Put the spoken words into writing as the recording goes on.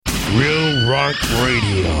Real Rock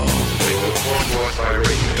Radio.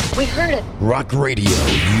 We heard it. Rock Radio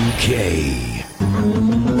UK.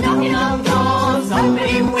 Knocking on doors,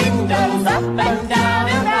 opening windows, up and down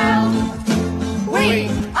and round. We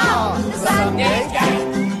are the Sunday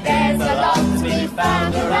Gang. There's a lot to be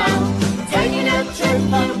found around. Taking a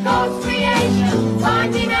trip on God's creation,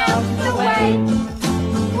 finding out the way.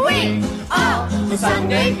 We are the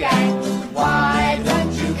Sunday Gang. Why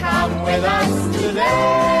don't you come with us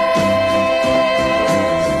today?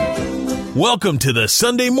 Welcome to the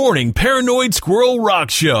Sunday morning Paranoid Squirrel Rock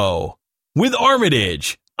Show with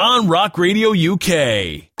Armitage on Rock Radio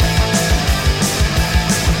UK.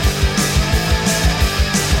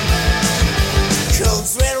 Cold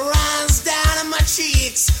sweat runs down my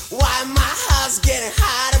cheeks, while my heart's getting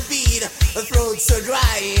hard to beat. My throat's so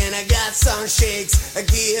dry and I got some shakes. I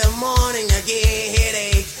get morning again,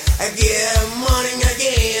 headache. I get morning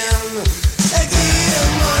again. I get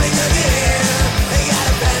morning again. I got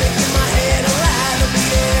a panic in my head, I'm right up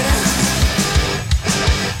beating.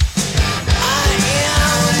 I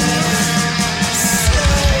am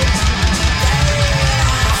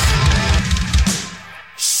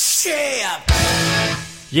so shit.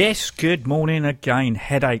 Yes, good morning again.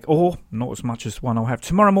 Headache, or not as much as one I'll have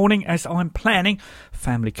tomorrow morning, as I'm planning,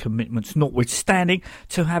 family commitments notwithstanding,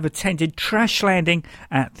 to have attended Trash Landing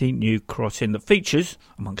at the new crossing that features,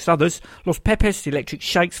 amongst others, Los Pepes, The Electric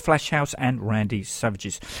Shakes, Flash House and Randy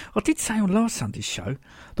Savages. I did say on last Sunday's show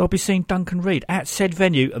that I'll be seeing Duncan Reid at said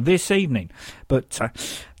venue this evening, but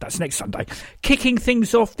that's next Sunday. Kicking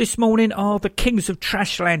things off this morning are the kings of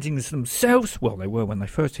trash landings themselves, well they were when they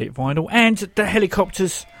first hit vinyl, and the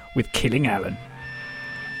Helicopters with Killing Alan.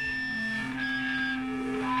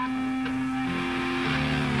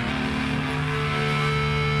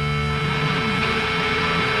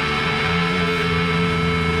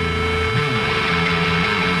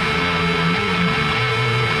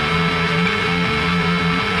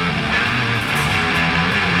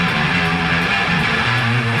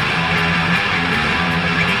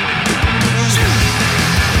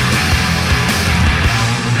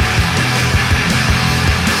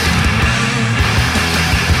 I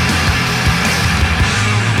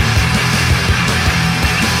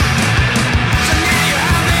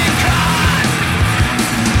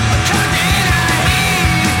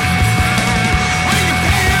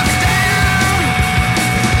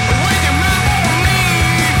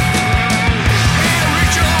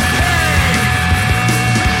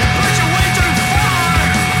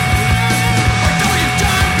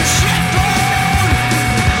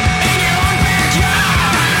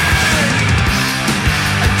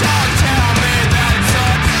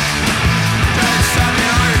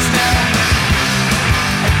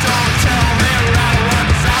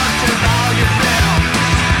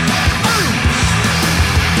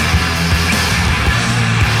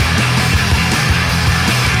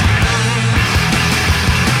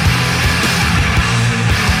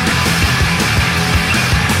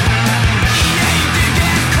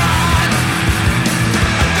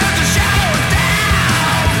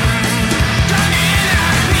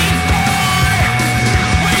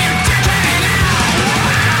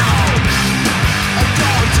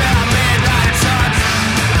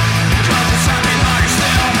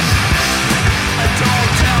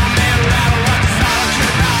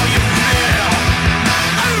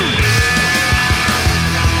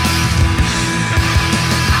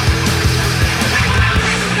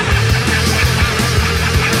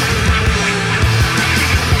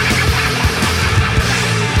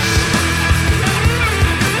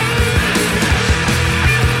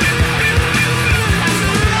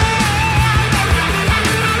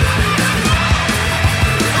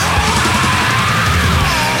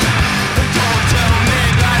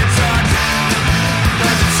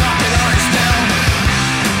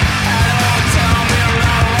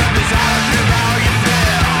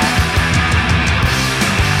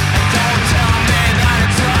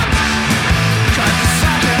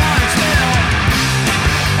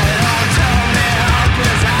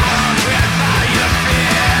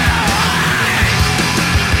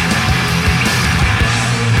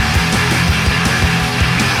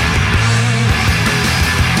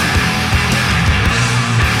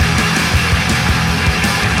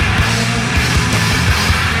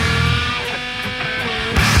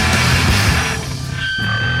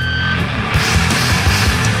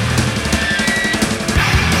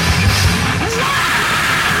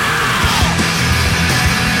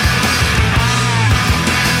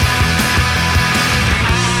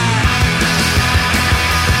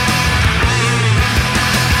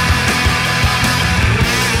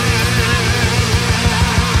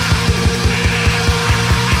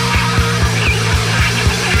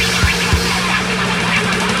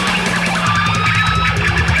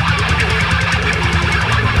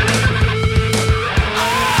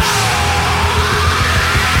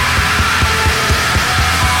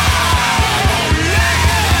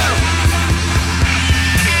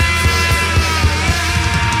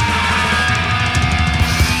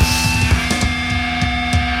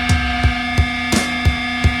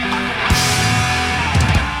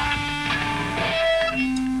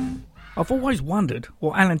I've always wondered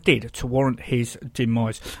what Alan did to warrant his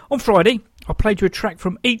demise. On Friday, I played you a track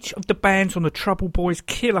from each of the bands on the Trouble Boys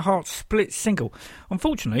Killer Heart split single.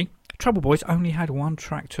 Unfortunately, Trouble Boys only had one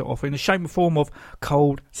track to offer in the shape and form of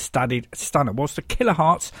Cold Studded Stunner, whilst the Killer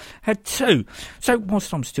Hearts had two. So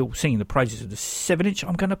whilst I'm still singing the praises of the 7-inch,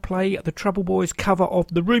 I'm going to play the Trouble Boys cover of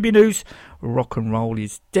the Ruby News, Rock and Roll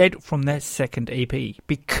is Dead, from their second EP,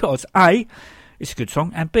 because A, it's a good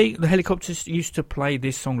song, and B, the Helicopters used to play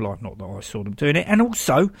this song live, not that I saw them doing it, and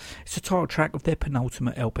also it's the title track of their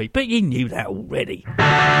penultimate LP, but you knew that already.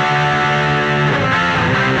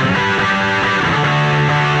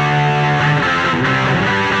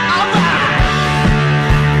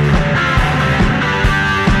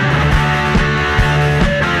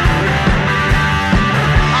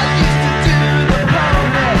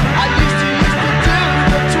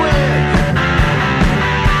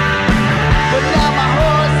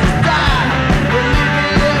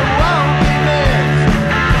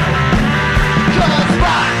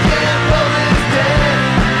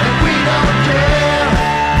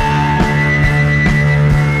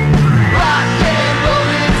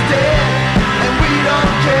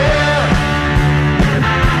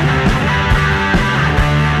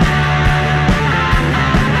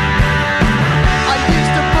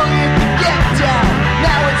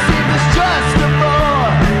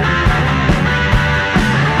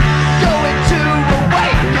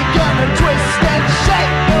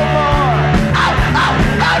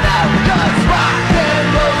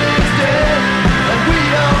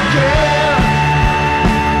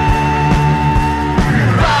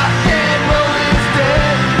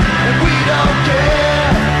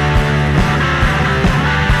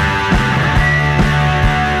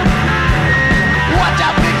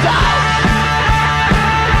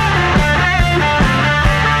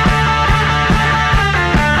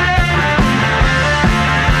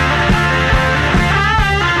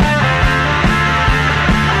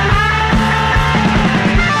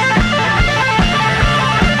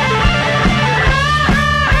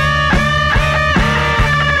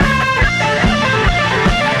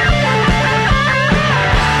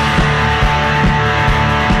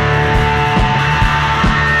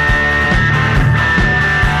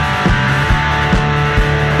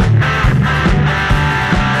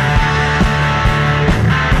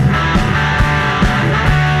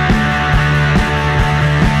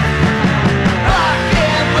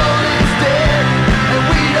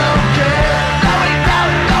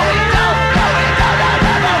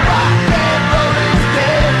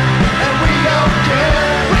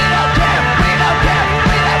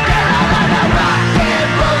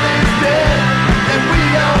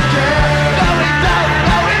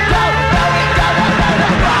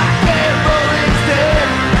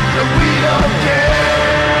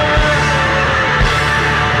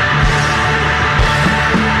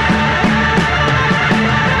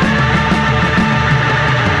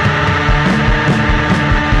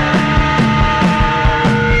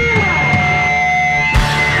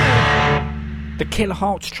 Killer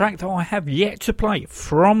Hearts track that I have yet to play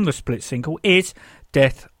from the split single is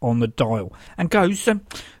Death on the Dial, and goes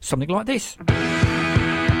something like this.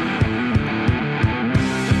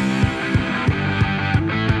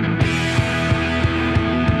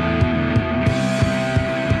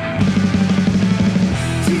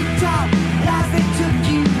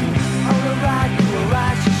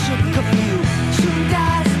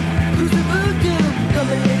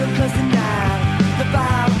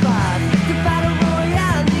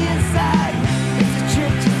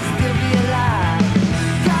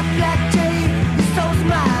 Black tape, your soul's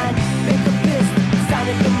mine. Make a fist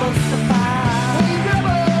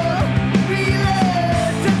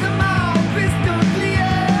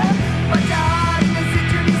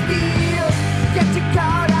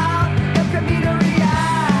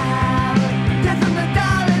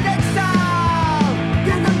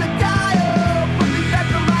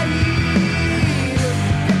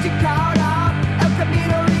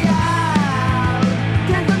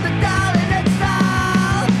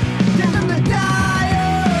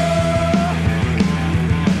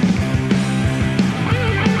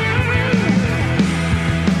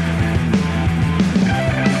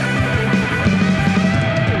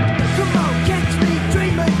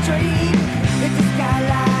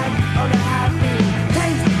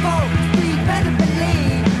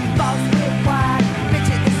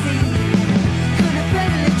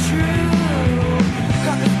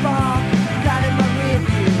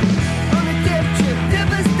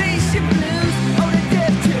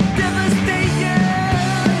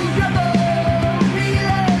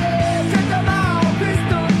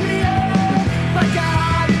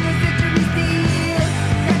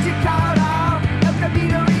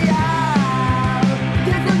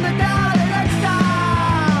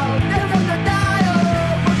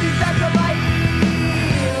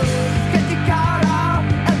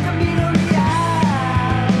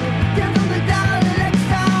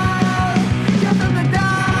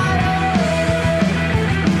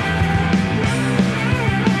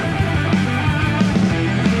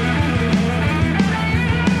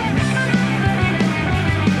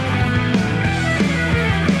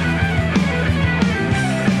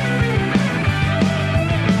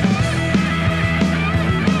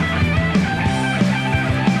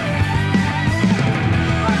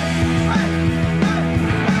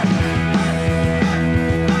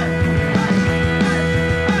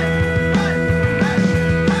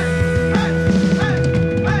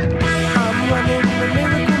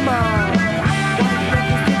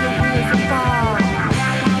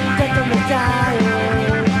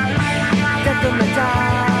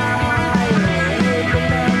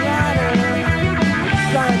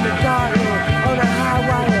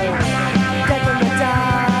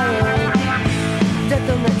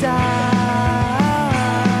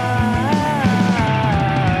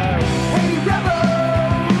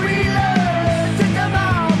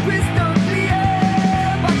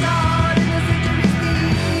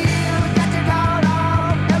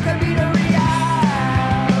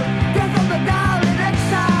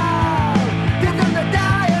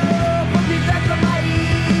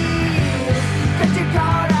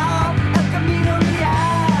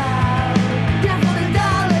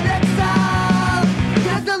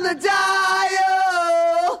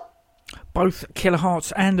Both Killer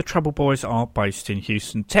Hearts and the Trouble Boys are based in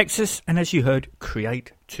Houston, Texas, and as you heard,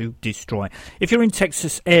 create to destroy. If you're in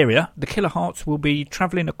Texas area, the Killer Hearts will be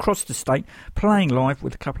travelling across the state, playing live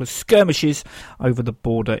with a couple of skirmishes over the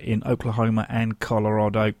border in Oklahoma and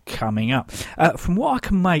Colorado coming up. From what I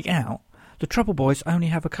can make out, the Trouble Boys only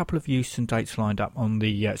have a couple of Houston dates lined up on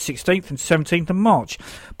the 16th and 17th of March.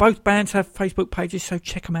 Both bands have Facebook pages, so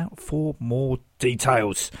check them out for more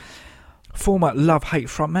details. Former Love Hate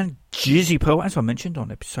frontman Jizzy Pearl, as I mentioned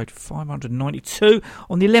on episode 592,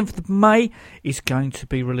 on the 11th of May is going to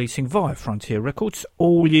be releasing via Frontier Records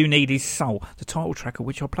All You Need Is Soul, the title track of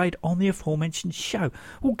which I played on the aforementioned show.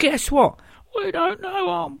 Well, guess what? We don't know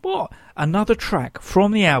on what. Another track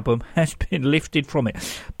from the album has been lifted from it,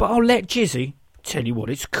 but I'll let Jizzy tell you what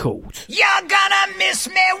it's called. You're gonna miss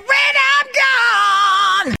me when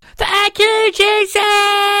I'm gone. Thank you,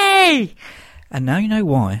 Jizzy! And now you know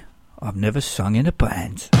why I've never sung in a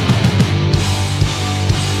band.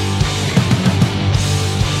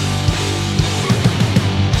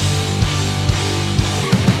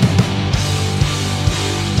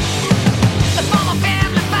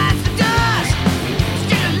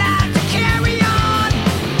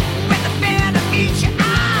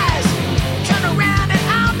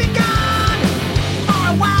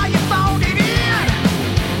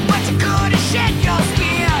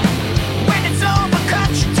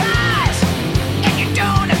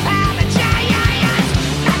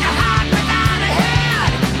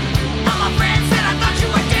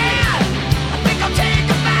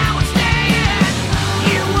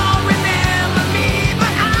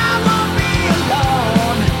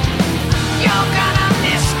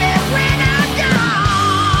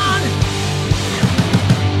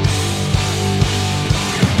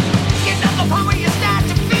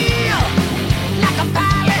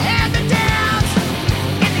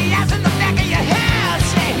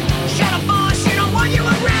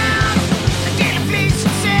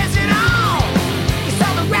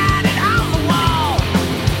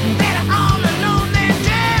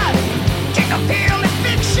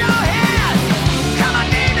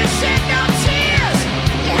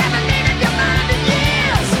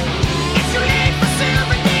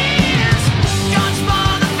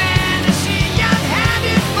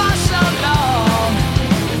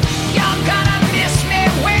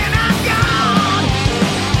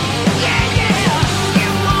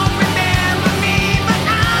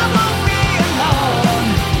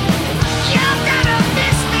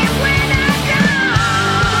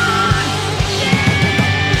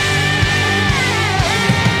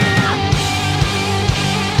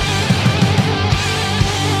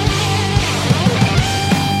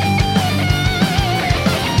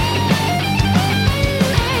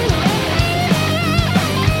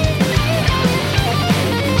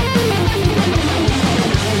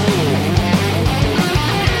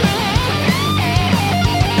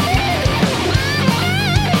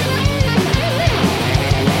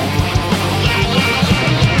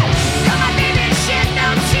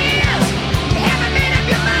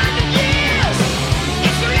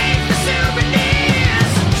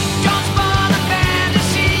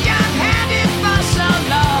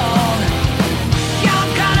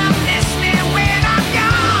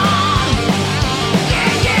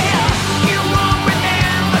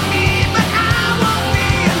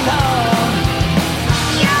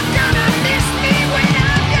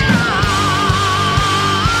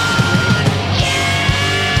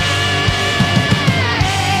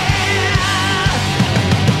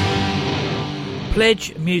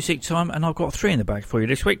 Pledge music time, and I've got 3 in the bag for you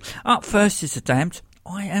this week. Up first is The Damned.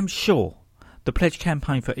 I am sure the pledge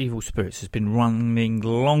campaign for Evil Spirits has been running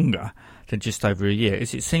longer than just over a year,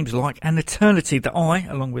 as it seems like an eternity that I,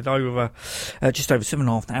 along with just over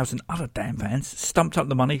 7,500 other Damned fans, stumped up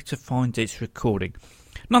the money to find its recording.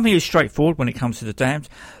 Nothing is straightforward when it comes to The Damned.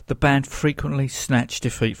 The band frequently snatched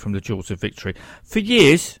defeat from the jaws of victory. For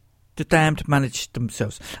years, The Damned managed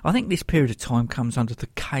themselves. I think this period of time comes under the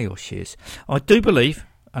chaos years. I do believe,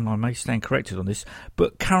 and I may stand corrected on this,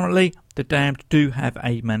 but currently The Damned do have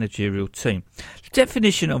a managerial team. The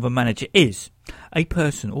definition of a manager is a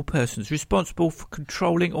person or persons responsible for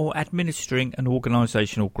controlling or administering an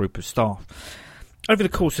organisational group of staff. Over the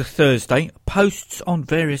course of Thursday, posts on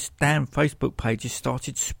various Damned Facebook pages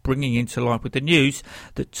started springing into life with the news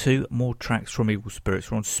that 2 more tracks from Evil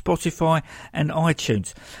Spirits were on Spotify and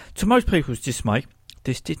iTunes. To most people's dismay,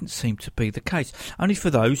 this didn't seem to be the case, only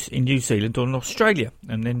for those in New Zealand or in Australia,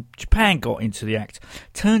 and then Japan got into the act.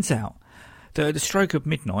 Turns out that at the stroke of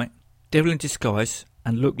midnight, Devil in Disguise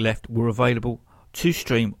and Look Left were available to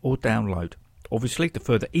stream or download. Obviously, the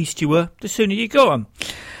further east you were, the sooner you got them.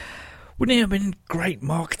 Wouldn't it have been great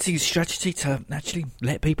marketing strategy to actually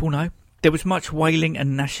let people know? There was much wailing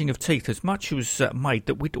and gnashing of teeth as much was made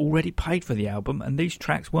that we'd already paid for the album and these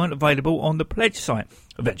tracks weren't available on the pledge site.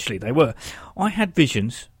 Eventually they were. I had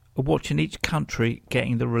visions of watching each country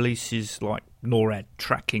getting the releases like NORAD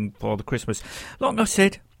tracking Father Christmas. Like I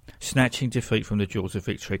said, snatching defeat from the jaws of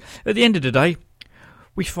victory. At the end of the day,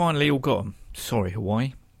 we finally all got them. Sorry,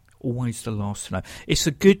 Hawaii. Always the last to know. It's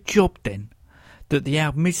a good job then that the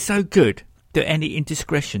album is so good that any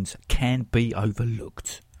indiscretions can be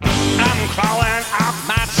overlooked. I'm crawling off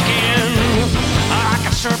my skin like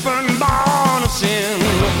a serpent born of sin.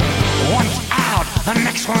 One's out, the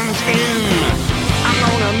next one's in. I'm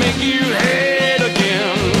gonna make you hate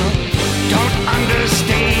again. Don't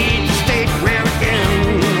understate the state we're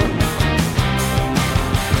in.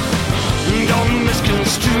 Don't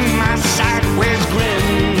misconstrue my sideways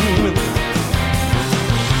grin.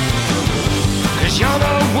 'Cause you're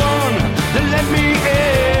the one that let me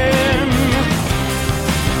in.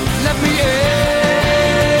 Let me in.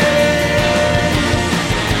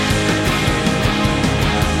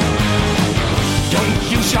 Don't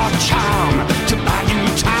use your charm to buy you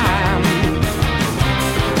time.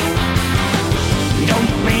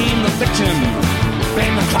 Don't blame the victim,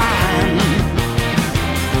 blame the crime.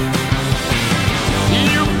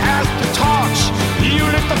 You pass the torch, you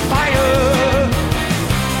lit the fire.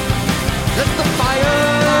 Lit the fire.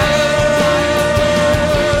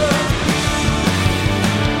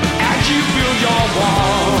 Your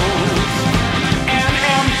walls and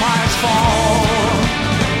empires fall.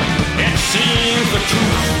 It seems the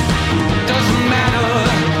truth doesn't matter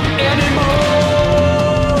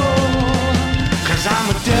anymore. 'Cause I'm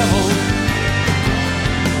a devil,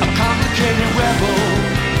 a complicated rebel,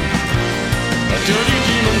 a dirty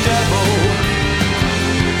demon devil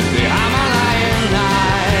behind my lying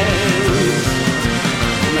eyes.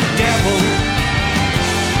 I'm a devil,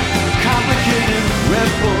 a complicated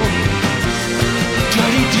rebel,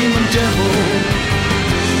 dirty demon devil,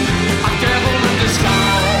 a devil in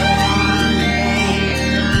disguise.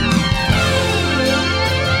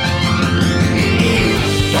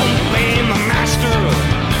 Don't blame the master,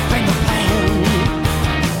 blame the plan.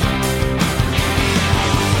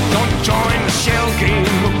 Don't join the shell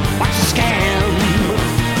game, watch the scam.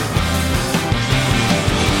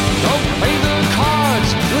 Don't play the cards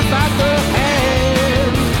without the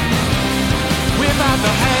hand, without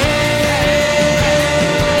the hand.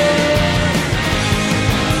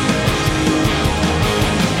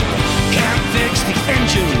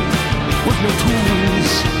 Engine with no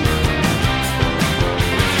tools.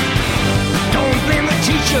 Don't blame the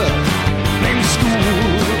teacher, blame the school.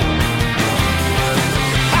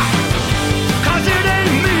 Ha! 'Cause it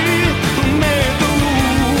ain't me who made the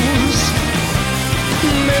rules. Who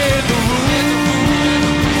made the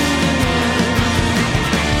rules.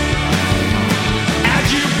 As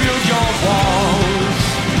you build your walls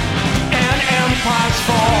and empires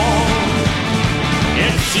fall,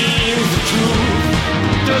 it seems the truth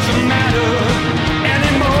doesn't matter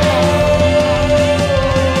anymore.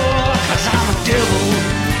 'Cause I'm a devil,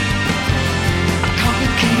 a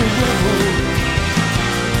complicated rebel,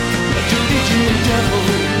 a dirty demon devil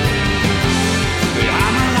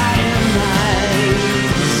behind my lying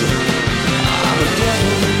eyes. I'm a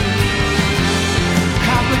devil,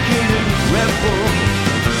 complicated rebel,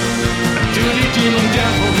 a dirty demon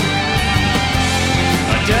devil,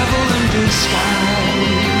 a devil in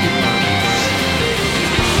disguise.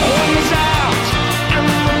 One is out and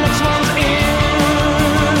the next one's in.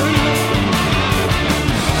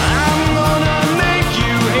 I'm gonna make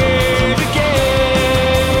you hate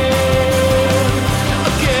again,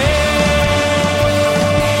 again.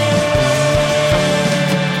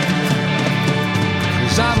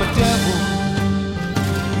 'Cause I'm a devil,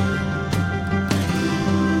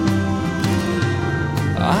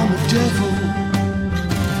 I'm a devil.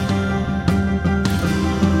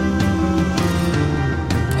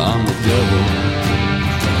 I'm the devil.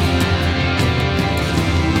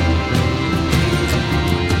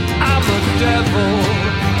 I'm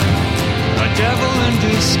a devil in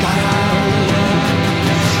disguise.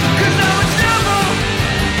 'Cause I'm a devil,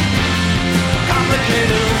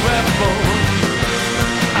 complicated rebel,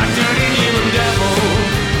 a dirty human devil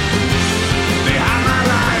behind my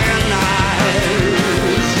lying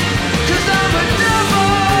eyes. 'Cause I'm a devil,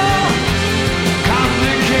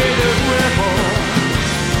 complicated rebel,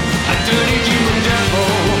 a dirty demon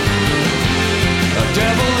devil, a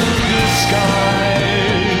devil in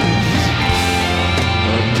disguise,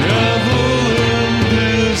 a devil in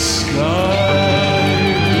disguise.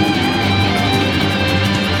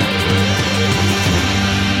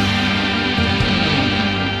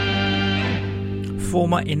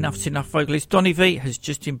 former Enough's Enough vocalist Donny V has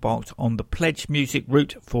just embarked on the Pledge Music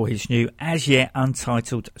route for his new, as yet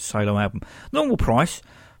untitled solo album. Normal price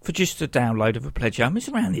for just a download of a Pledge album is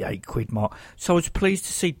around the £8 mark, so I was pleased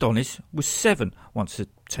to see Donny's was $7 once the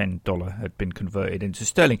 $10 had been converted into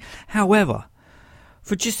sterling. However,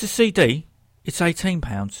 for just a CD, it's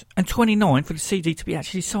 £18 and $29 for the CD to be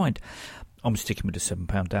actually signed. I'm sticking with the £7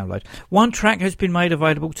 download. One track has been made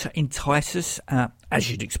available to entice us, as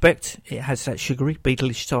you'd expect. It has that sugary,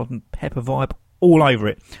 Beatles, salt and pepper vibe all over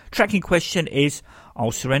it. Track in question is I'll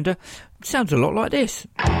Surrender. Sounds a lot like this.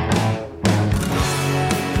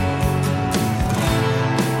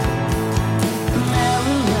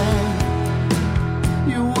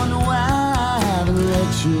 You wonder why I haven't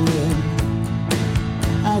let you in.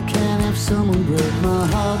 I can't have someone break my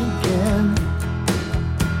heart again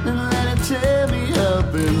and let it tear me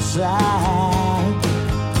up inside.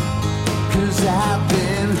 'Cause I've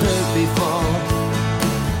been hurt before.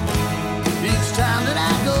 Each time that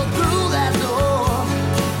I go through that door,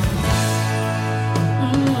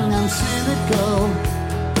 I'm cynical.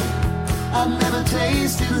 I've never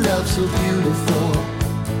tasted love so beautiful.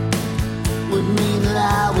 Would mean that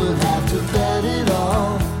I would have to bet it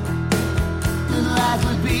all. That life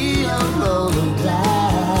would be a roll of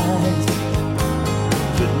dice.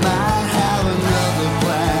 But might have another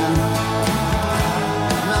plan.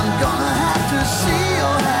 And I'm gonna have to see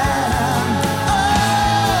your hand. Oh,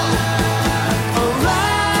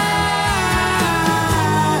 alright,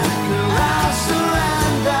 girl, I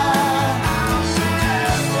surrender.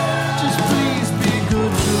 Just please be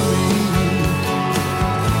good to me.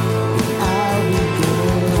 I'll be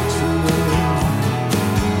good to you.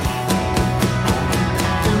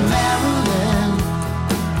 In Maryland,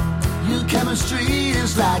 your chemistry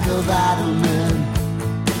is like a vitamin.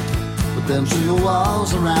 But them steel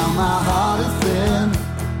walls around my heart are thin.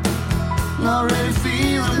 And already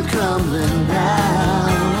feeling crumbling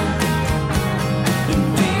down. And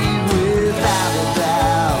be without a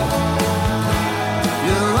doubt,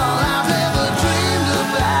 you're all I've ever dreamed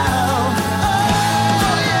about.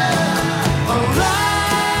 Oh yeah, alright,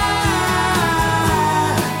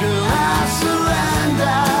 girl, I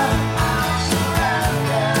surrender.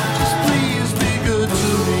 Just please be good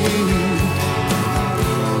to me.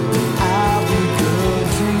 I'll be good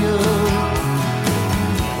to you.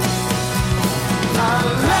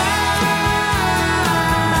 Alright,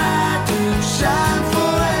 to shine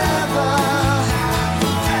forever.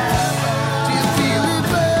 Do you feel it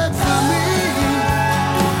burn for me?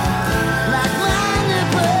 Like lightning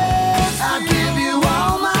burns. I'll give you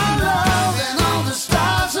all my love and all the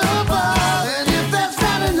stars above. And if that's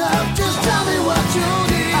not enough, just tell me what you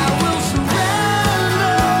need. I will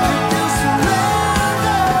surrender. You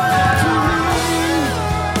surrender to me.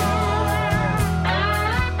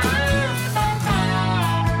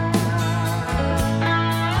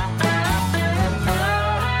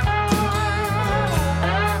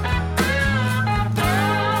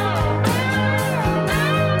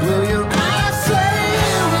 Will your eyes say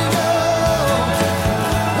here we go?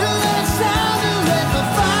 And let it sound and let the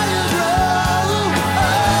fire grow.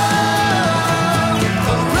 Oh,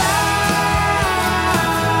 alright,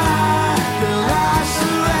 girl, I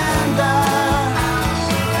surrender.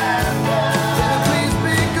 Please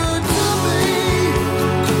be good to me,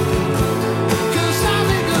 'cause I'll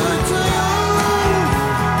be good to you.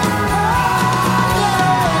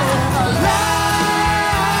 Alright,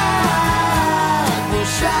 we'll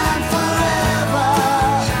shine forever.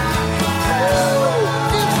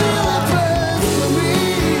 You feel it burn for me,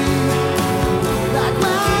 like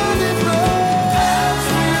mine it burns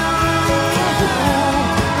for you.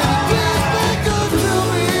 And please be good to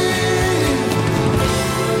me,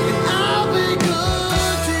 and I'll be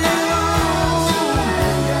good to you.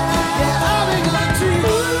 Yeah, I'll be good to you.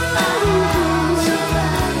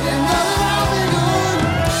 You know that I'll be good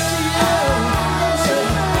to you.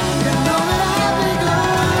 You know that I'll be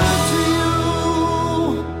good to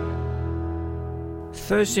you.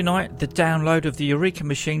 Thursday night, the download of the Eureka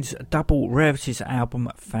Machine's Double Rarities album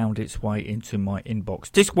found its way into my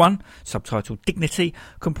inbox. Disc 1, subtitled Dignity,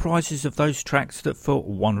 comprises of those tracks that for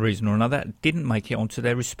one reason or another didn't make it onto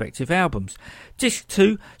their respective albums. Disc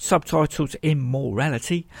 2, subtitled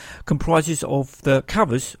Immorality, comprises of the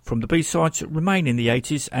covers from the B-sides that remain in the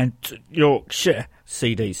 80s and Yorkshire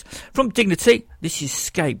CDs. From Dignity, this is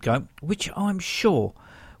Scapegoat, which I'm sure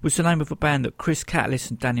was the name of a band that Chris Catalyst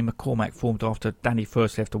and Danny McCormack formed after Danny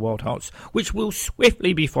first left the Wild Hearts, which will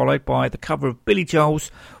swiftly be followed by the cover of Billy Joel's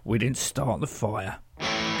We Didn't Start the Fire.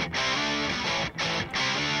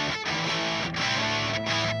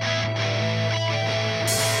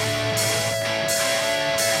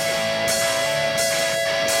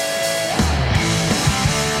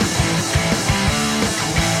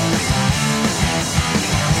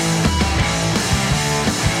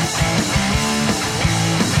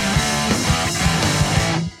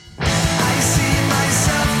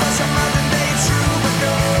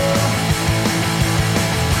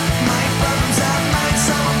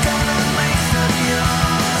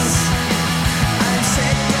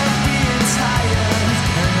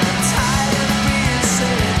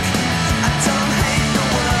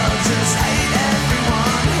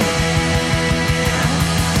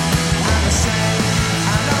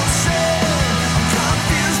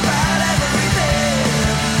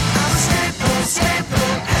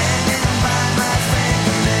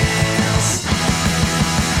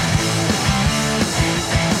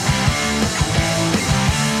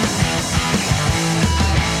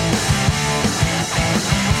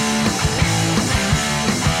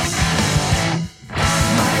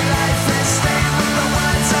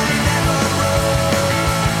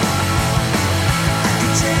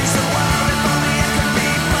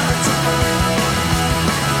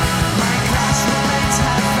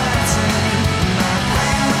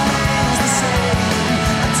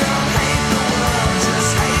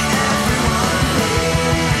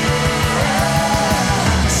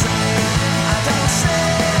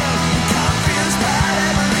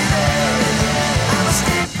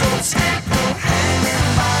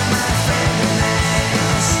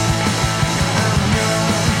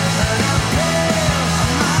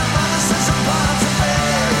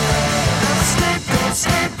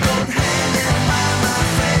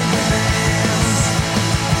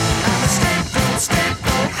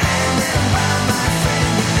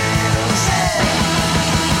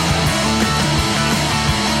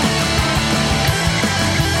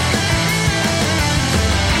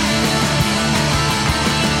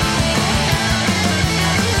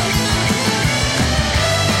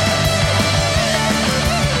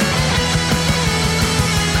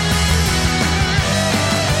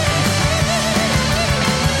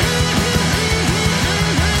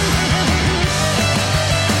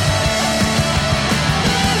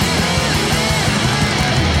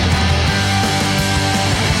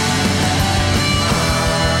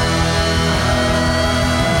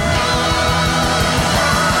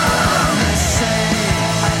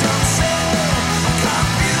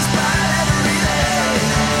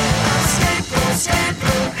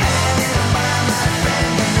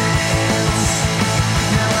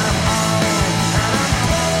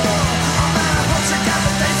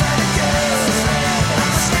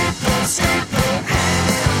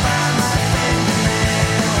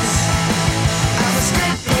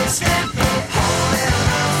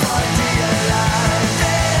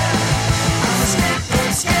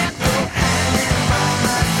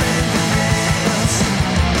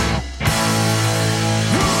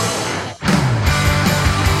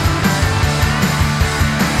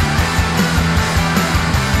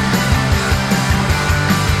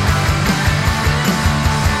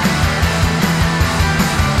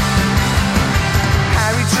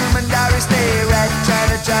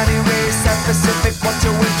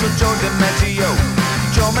 Joe DiMaggio,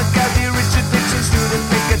 Joe McCarthy, Richard Nixon, student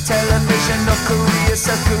maker, television, North Korea,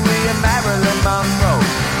 South Korea, Marilyn Monroe.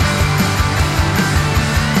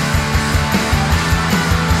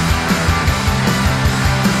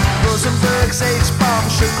 Rosenberg's H-bomb,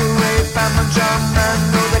 Sugar Ray, Bama John,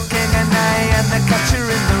 Mano, the King and I, and the Catcher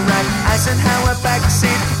in the Rye. Eisenhower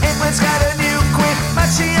backseat, England's got a new queen,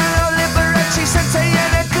 Marciano Liberace,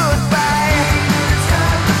 Santayana, goodbye. It's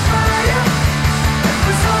time to fire.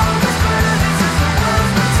 It was always burning since the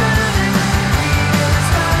world was turning. It's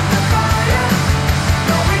time to fire.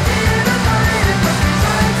 No, we didn't fight it, but we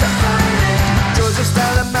tried to fight it. Joseph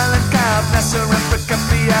Stalin, Mellencamp, Nasser and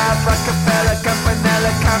Picapiat, Rockefeller,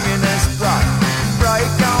 Campanella, Communist Bloc.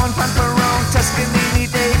 Bright Dawn, Pamperone, Tuscanini,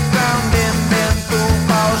 Dave Brown, Bim Bim, Boom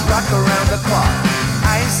Balls, rock around the clock.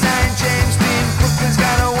 Einstein, James Dean, Brooklyn's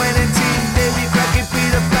got a winning team. Davy Crockett,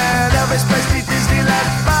 Peter Pan, Elvis Presley, Disneyland,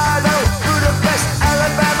 Barlow, Budapest,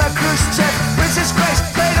 Alabama, Khrushchev, Princess Grace,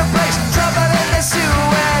 played a place, trouble in the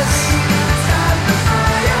Suez. It's time to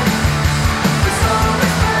fire. It's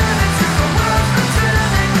always burning since the world's been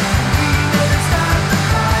turning. It's time to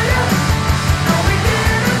fire. No, we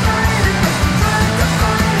didn't fight it, but we tried to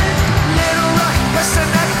fight it. Little Rock, Western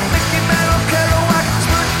Neck, Mickey Mantle, Kerouac,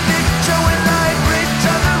 Sputnik, Joe and Light, Bridge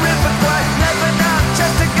on the River Kwai, Lebanon,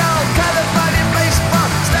 Chester Gold, California baseball,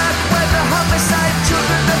 Start Weather, Homicide,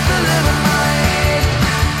 Children of the Little Mind.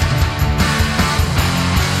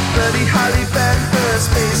 Buddy Holly, Van Hur,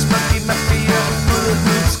 Space Monkey, Mafia, Bullet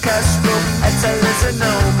Hoops, Castro,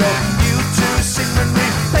 Atalazanogo, U2, Sigmund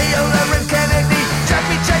Reed, Payola and Kennedy,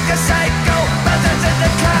 Jackie Checker, Psycho, Mountains in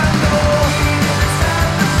the Congo. It's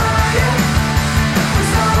time to fire. It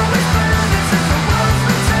was always burning since the world's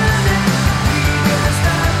been turning. It's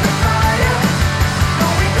time to fire. No,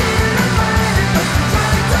 we didn't fight it, but we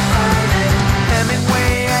tried to fight it.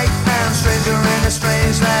 Hemingway, Eggman, Stranger in a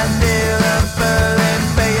Strange Land, Dylan, Berlin,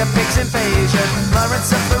 Bay of Pigs Invasion,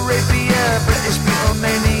 Lawrence of Arabia, British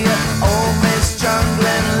Beatlemania, Ole Miss, John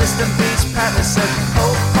Glenn, Liston Beach, Patterson,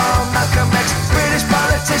 Hope, Paul, Malcolm X, British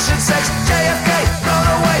politician, sex, JFK, blown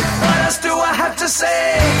away. What else do I have to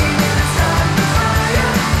say? It's time to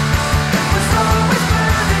fire. It was always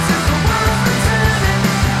burning since the world's been turning.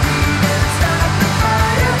 It's time to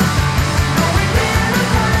fire. No, we didn't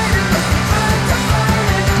fight it, but we tried to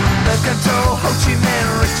fight it. The control, Ho Chi Minh,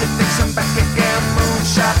 Richard Nixon back again,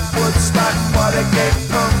 Moonshot, Woodstock, Watergate,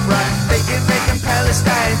 punk rock, Bacon,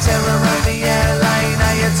 Palestine, terror on the airline,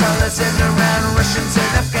 Ayatollahs in Iran, Russians in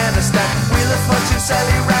Afghanistan, Wheel of Fortune,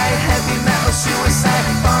 Sally Ride, heavy metal, suicide,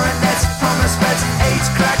 foreign nets, homeless vets, AIDS,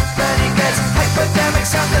 crack, burning gets,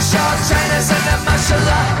 hypodermics on the shore, China's under martial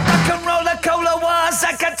law, rock and roll, the cola wars,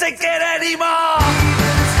 I can't take it anymore.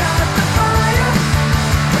 It's time to fire.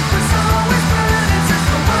 It was always burning since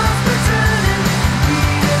the world's been turning.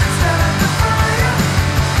 It's time to fire.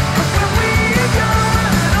 But when we are gone,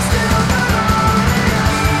 it'll still burn on.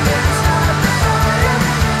 It's time to fire.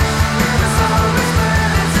 It was always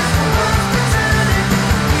burning since the world's been turning.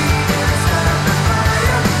 It's time to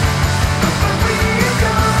fire. But when we are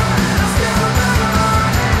gone, it'll still burn on.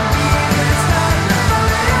 It's time to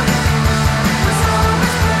fire. It was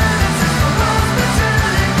always burning since the world's been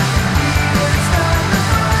turning. It's time to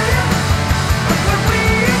fire. But when we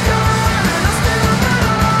are gone, it'll still burn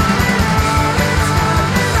on. It's time to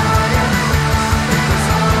fire. It was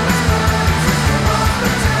always burning since the world's been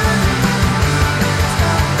turning. It's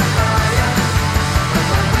time to fire. But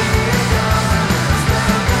when we are gone, it'll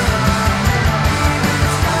still burn on.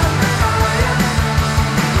 It's time to fire.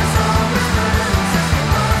 It was always burning since the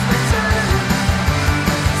world's been turning.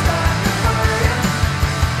 It's time to fire.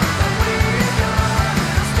 But when we are gone,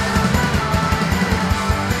 it'll still burn on.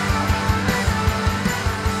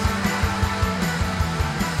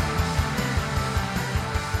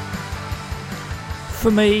 For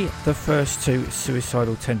me, the first two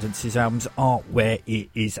Suicidal Tendencies albums are Where It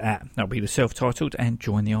Is At. That'll be the self-titled and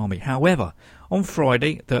Join the Army. However, on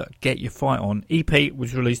Friday, the Get Your Fight On EP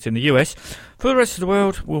was released in the US. For the rest of the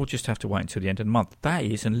world, we'll just have to wait until the end of the month. That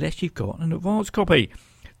is, unless you've got an advance copy.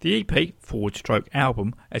 The EP,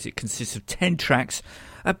 /album, as it consists of 10 tracks,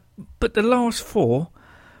 but the last 4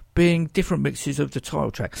 being different mixes of the title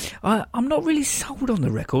track. I'm not really sold on the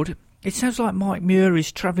record. It sounds like Mike Muir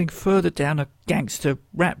is travelling further down a gangster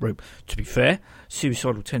rap route. To be fair,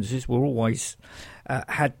 Suicidal Tendencies were always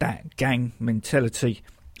had that gang mentality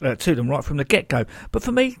to them right from the get-go. But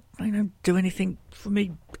for me, they don't do anything for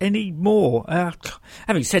me anymore.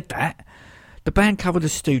 Having said that, the band cover The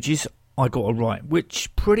Stooges, I Got a Right, which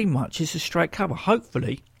pretty much is a straight cover.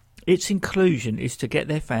 Hopefully, Its inclusion is to get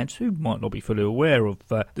their fans, who might not be fully aware of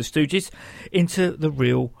the Stooges, into the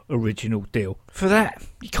real original deal. For that,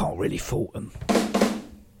 you can't really fault them.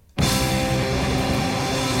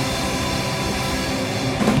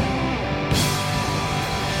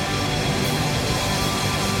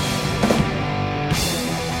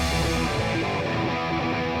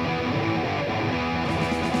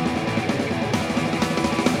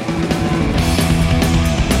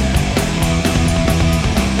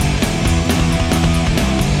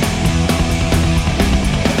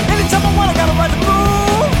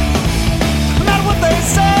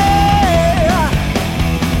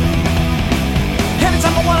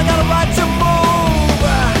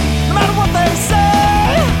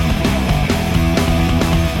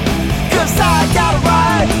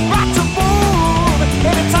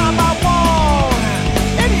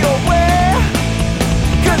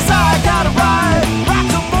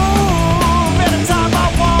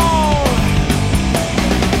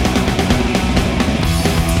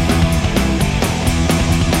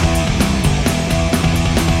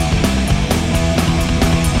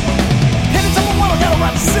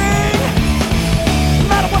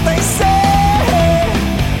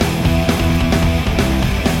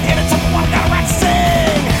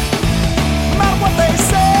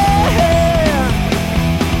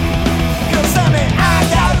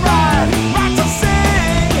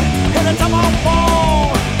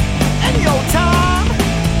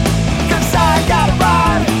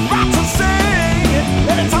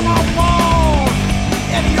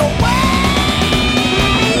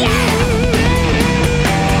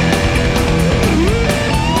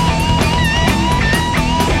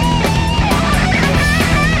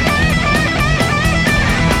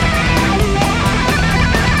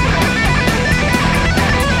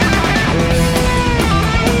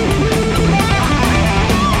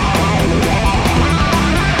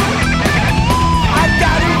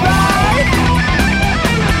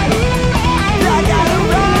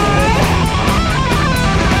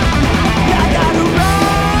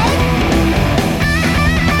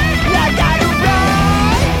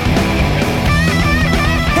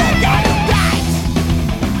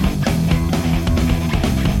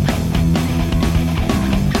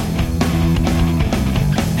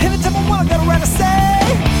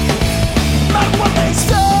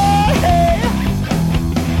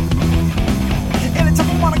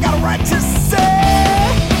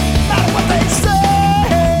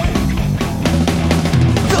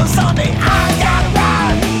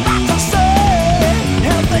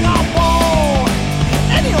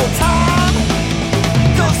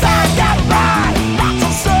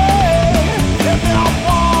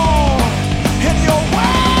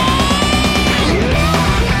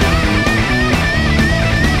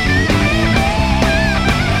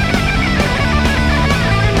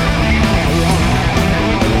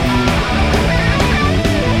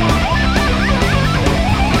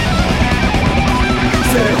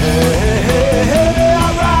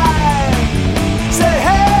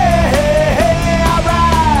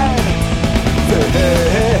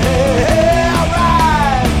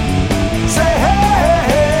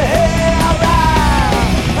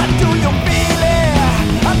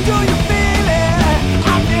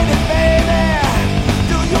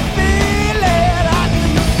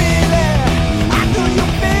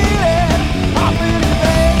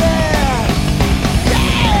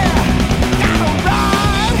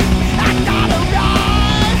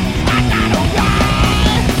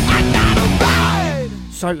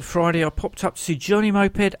 So Friday I popped up to see Johnny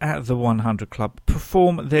Moped at the 100 Club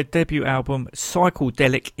perform their debut album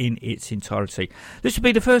Psychedelic in its entirety. This would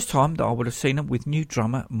be the first time that I would have seen them with new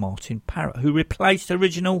drummer Martin Parrott, who replaced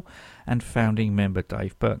original and founding member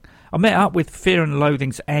Dave Burke. I met up with Fear and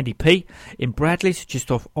Loathing's Andy P in Bradley's,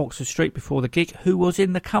 just off Oxford Street before the gig, who was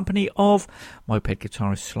in the company of Moped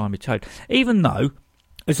guitarist Slimy Toad. Even though,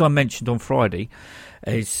 as I mentioned on Friday,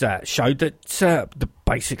 is showed that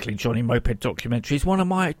basically Johnny Moped documentary is one of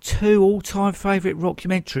my two all-time favourite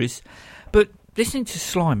documentaries. But listening to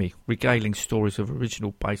Slimy regaling stories of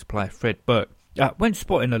original bass player Fred Burke, when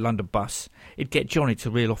spotting a London bus, it'd get Johnny to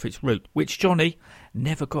reel off its route, which Johnny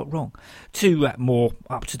never got wrong. Two more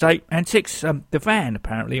up-to-date antics. The van,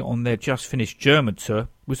 apparently, on their just-finished German tour,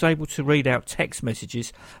 was able to read out text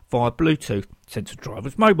messages via Bluetooth sent to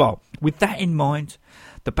driver's mobile. With that in mind,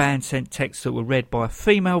 the band sent texts that were read by a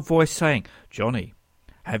female voice saying, "Johnny,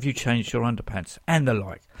 have you changed your underpants?" and the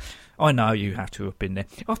like. I know you have to have been there.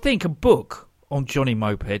 I think a book on Johnny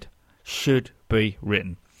Moped should be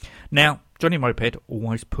written. Now, Johnny Moped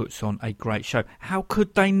always puts on a great show. How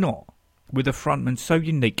could they not, with a frontman so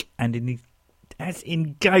unique and as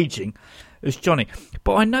engaging as Johnny.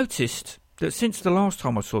 But I noticed that since the last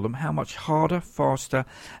time I saw them, how much harder, faster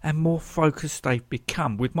and more focused they've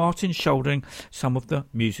become, with Martin shouldering some of the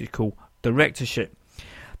musical directorship.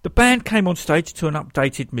 The band came on stage to an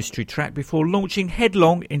updated mystery track before launching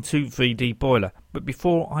headlong into VD Boiler. But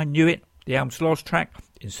before I knew it, the album's last track,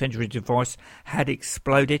 Incendiary Device, had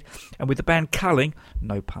exploded, and with the band culling,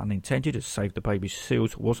 no pun intended as Save the Baby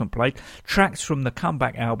Seals wasn't played, tracks from the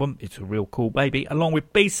comeback album, It's a Real Cool Baby, along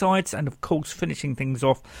with B-sides and of course finishing things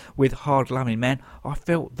off with Hard Loving Man, I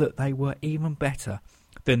felt that they were even better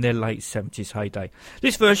than their late 70s heyday.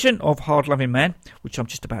 This version of Hard Loving Man, which I'm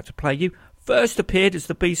just about to play you, first appeared as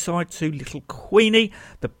the B-side to Little Queenie,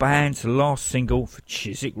 the band's last single for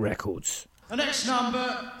Chiswick Records. The next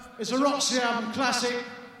number is a Roxy album classic.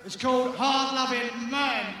 It's called Hard Loving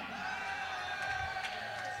Man.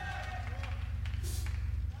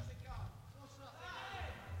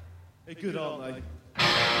 They're good, aren't they?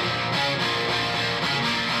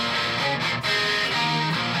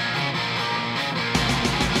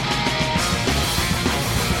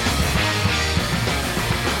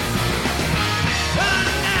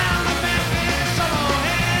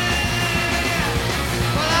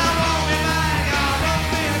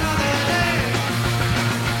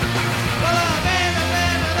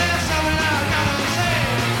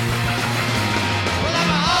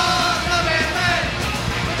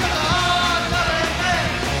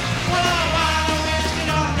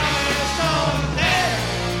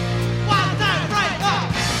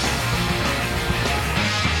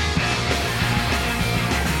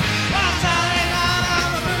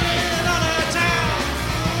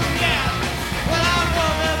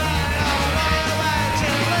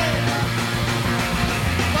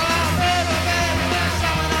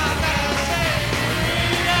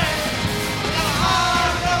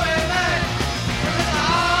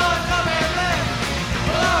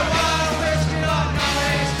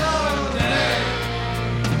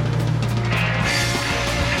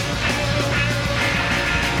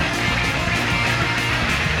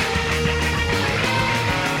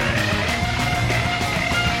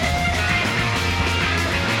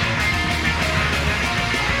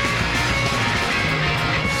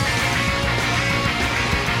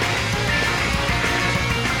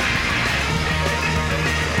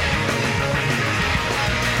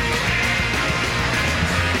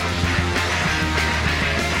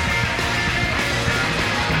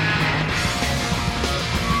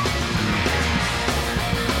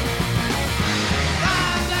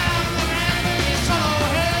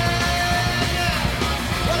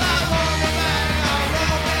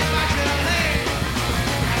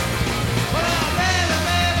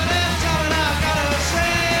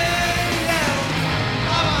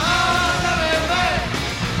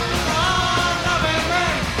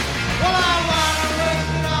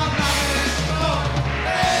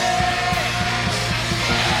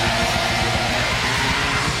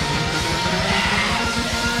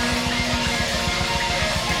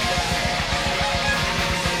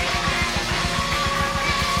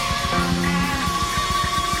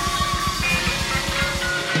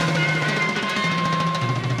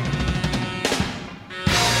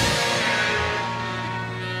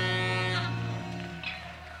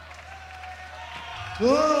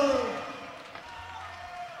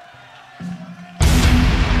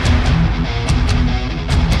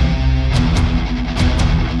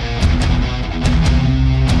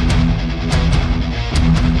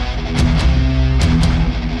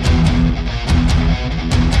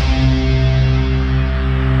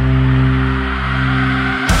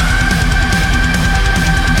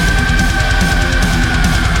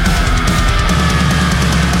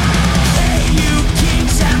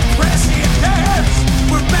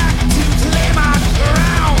 We're back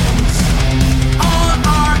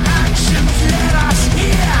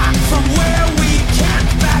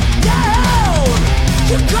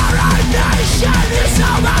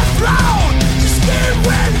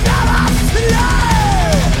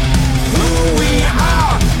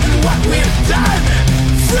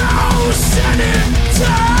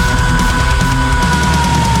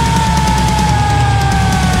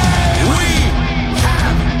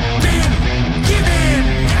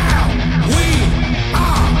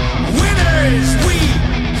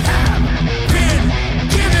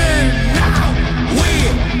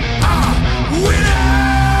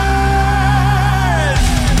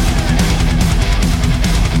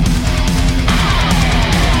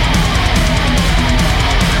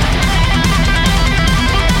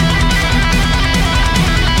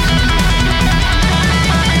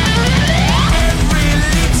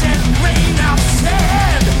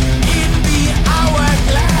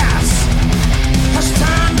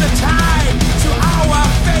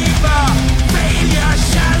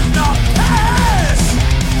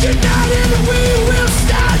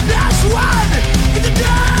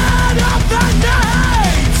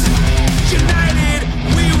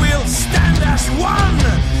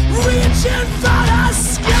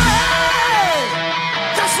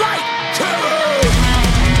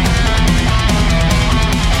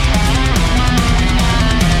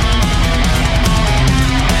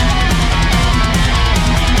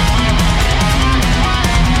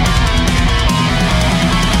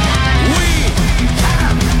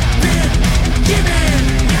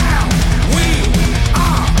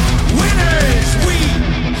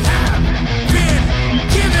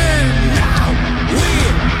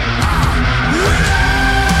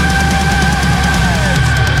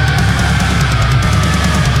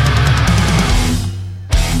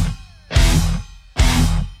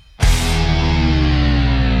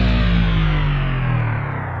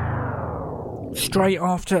Straight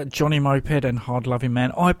after Johnny Moped and Hard Loving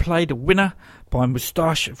Man, I played Winner by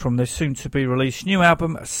Moustache from their soon-to-be-released new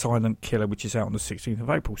album, Silent Killer, which is out on the 16th of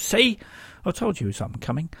April. See? I told you it was something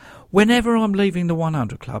coming. Whenever I'm leaving the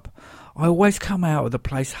 100 Club, I always come out of the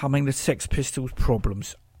place humming the Sex Pistols'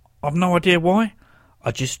 Problems. I've no idea why.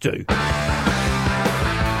 I just do.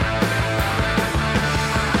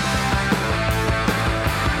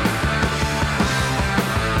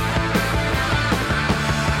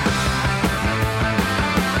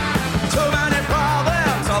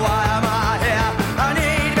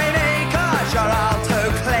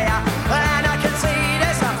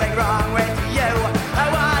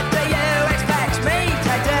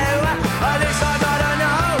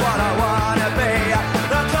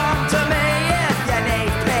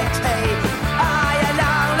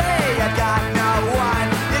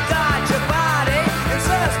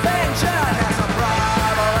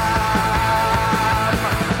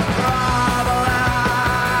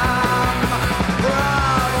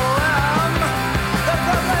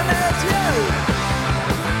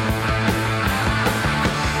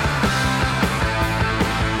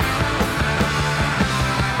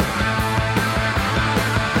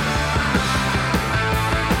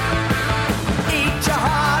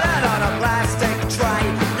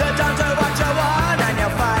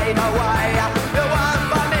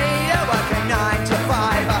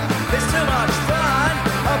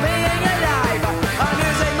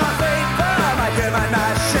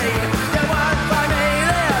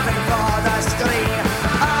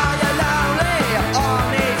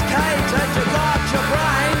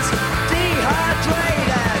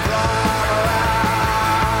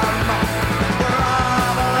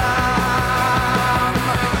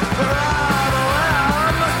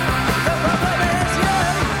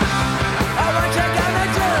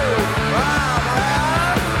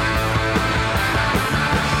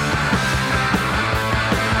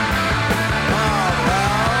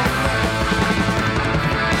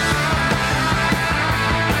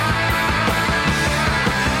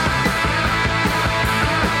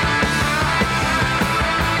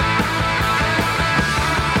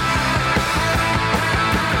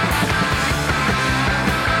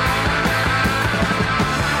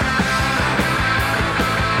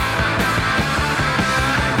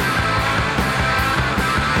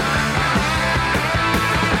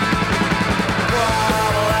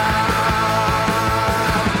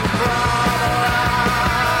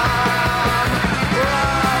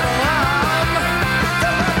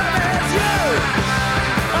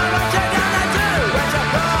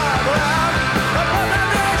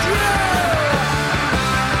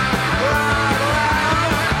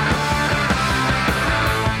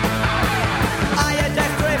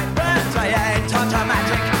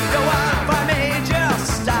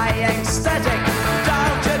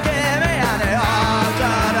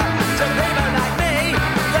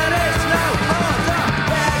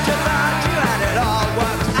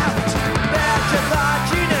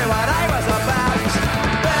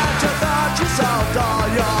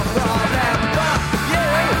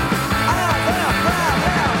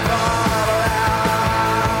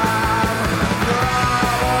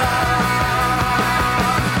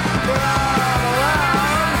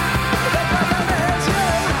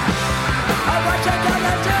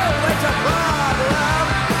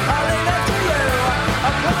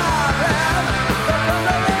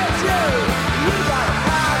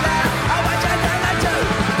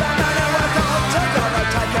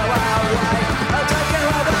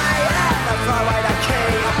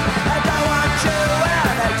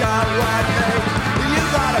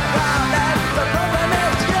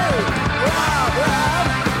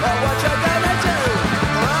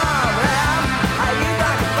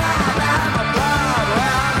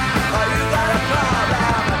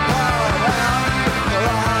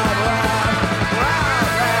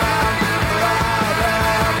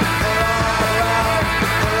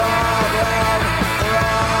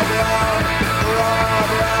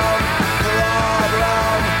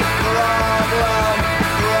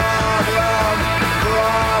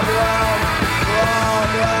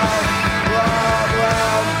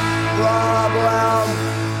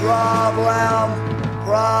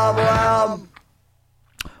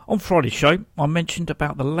 On Friday's show, I mentioned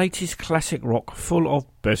about the latest classic rock full of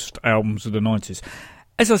best albums of the 90s.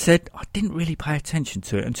 As I said, I didn't really pay attention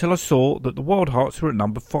to it until I saw that the Wild Hearts were at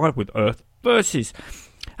number 5 with Earth Versus.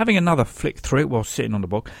 Having another flick through it while sitting on the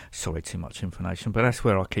blog, sorry, too much information, but that's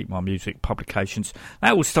where I keep my music publications.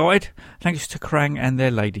 That all started thanks to Krang and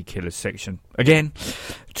their Lady Killers section. Again,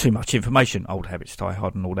 too much information, old habits die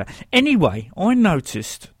hard and all that. Anyway, I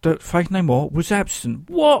noticed that Faith No More was absent.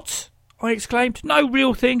 What? I exclaimed. No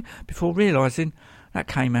real thing, before realising that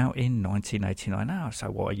came out in 1989. Oh,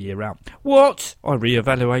 so what a year out. What? I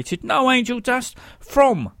re-evaluated. No Angel Dust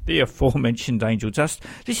from the aforementioned Angel Dust.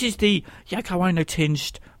 This is the Yoko Ono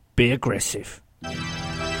tinged Be Aggressive.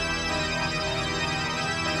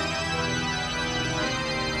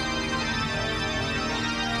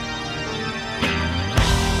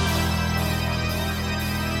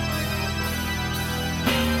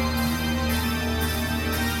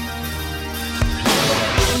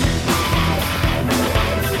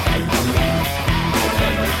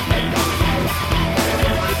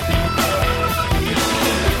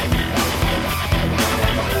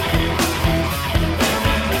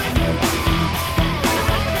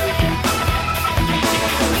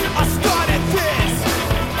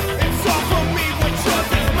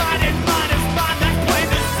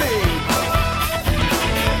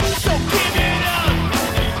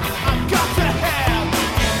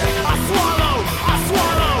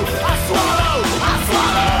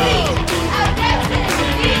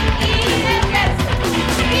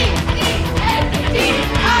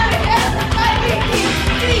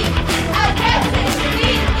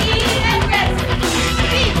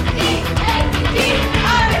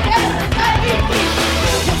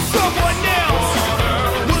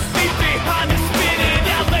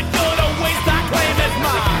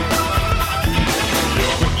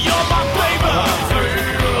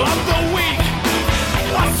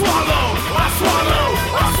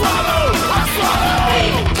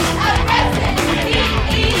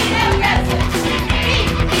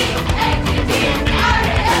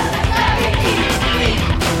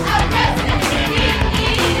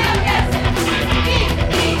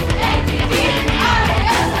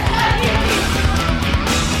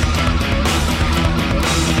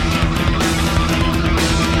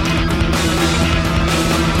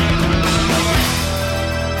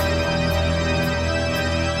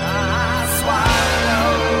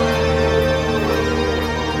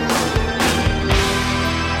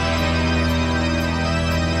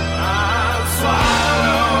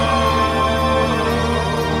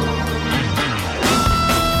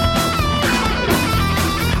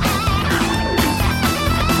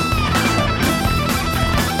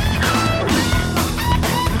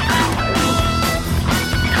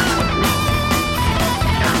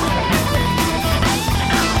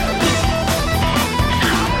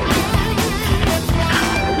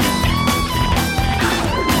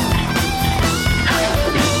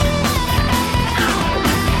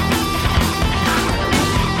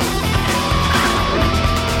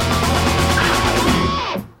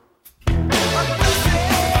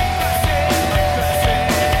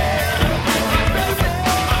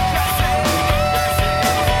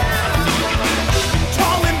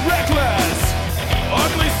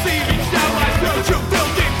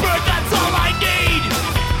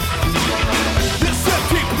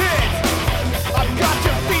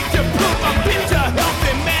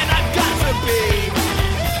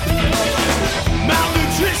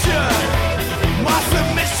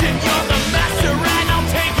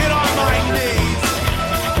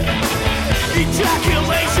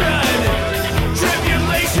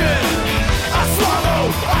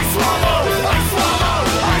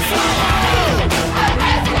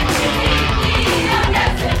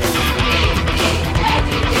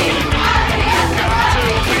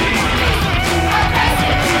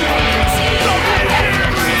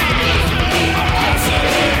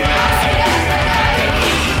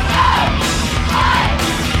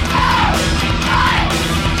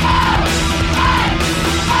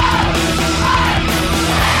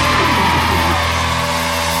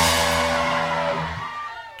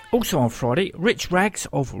 Also on Friday, Rich Rags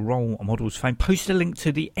of Role Models fame posted a link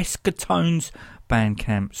to the Escatones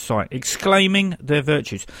Bandcamp site, exclaiming their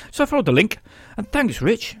virtues. So I followed the link, and thanks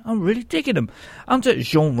Rich, I'm really digging them. Under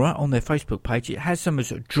genre on their Facebook page, it has them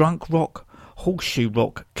as drunk rock, horseshoe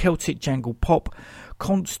rock, Celtic jangle pop,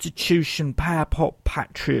 constitution power pop,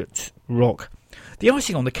 patriot rock. The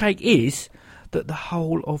icing on the cake is that the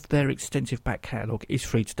whole of their extensive back catalogue is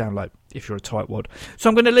free to download if you're a tightwad. So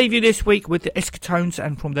I'm going to leave you this week with the Escatones,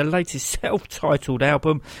 and from their latest self-titled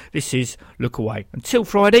album, this is Look Away. Until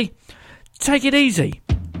Friday, take it easy.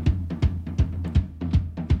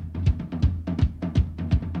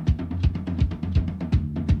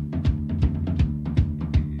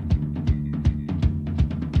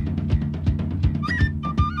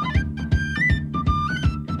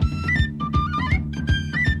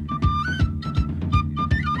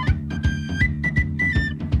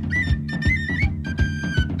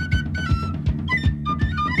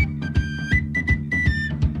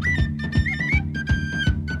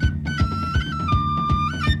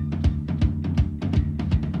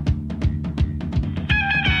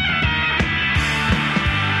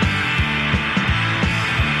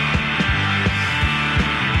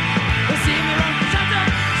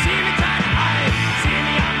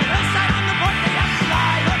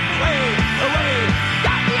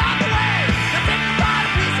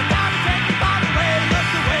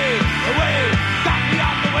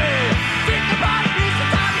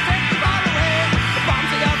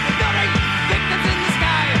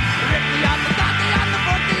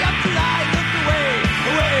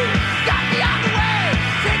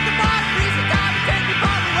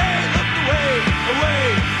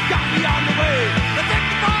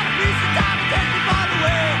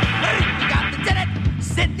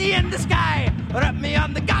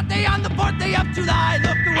 way up to thy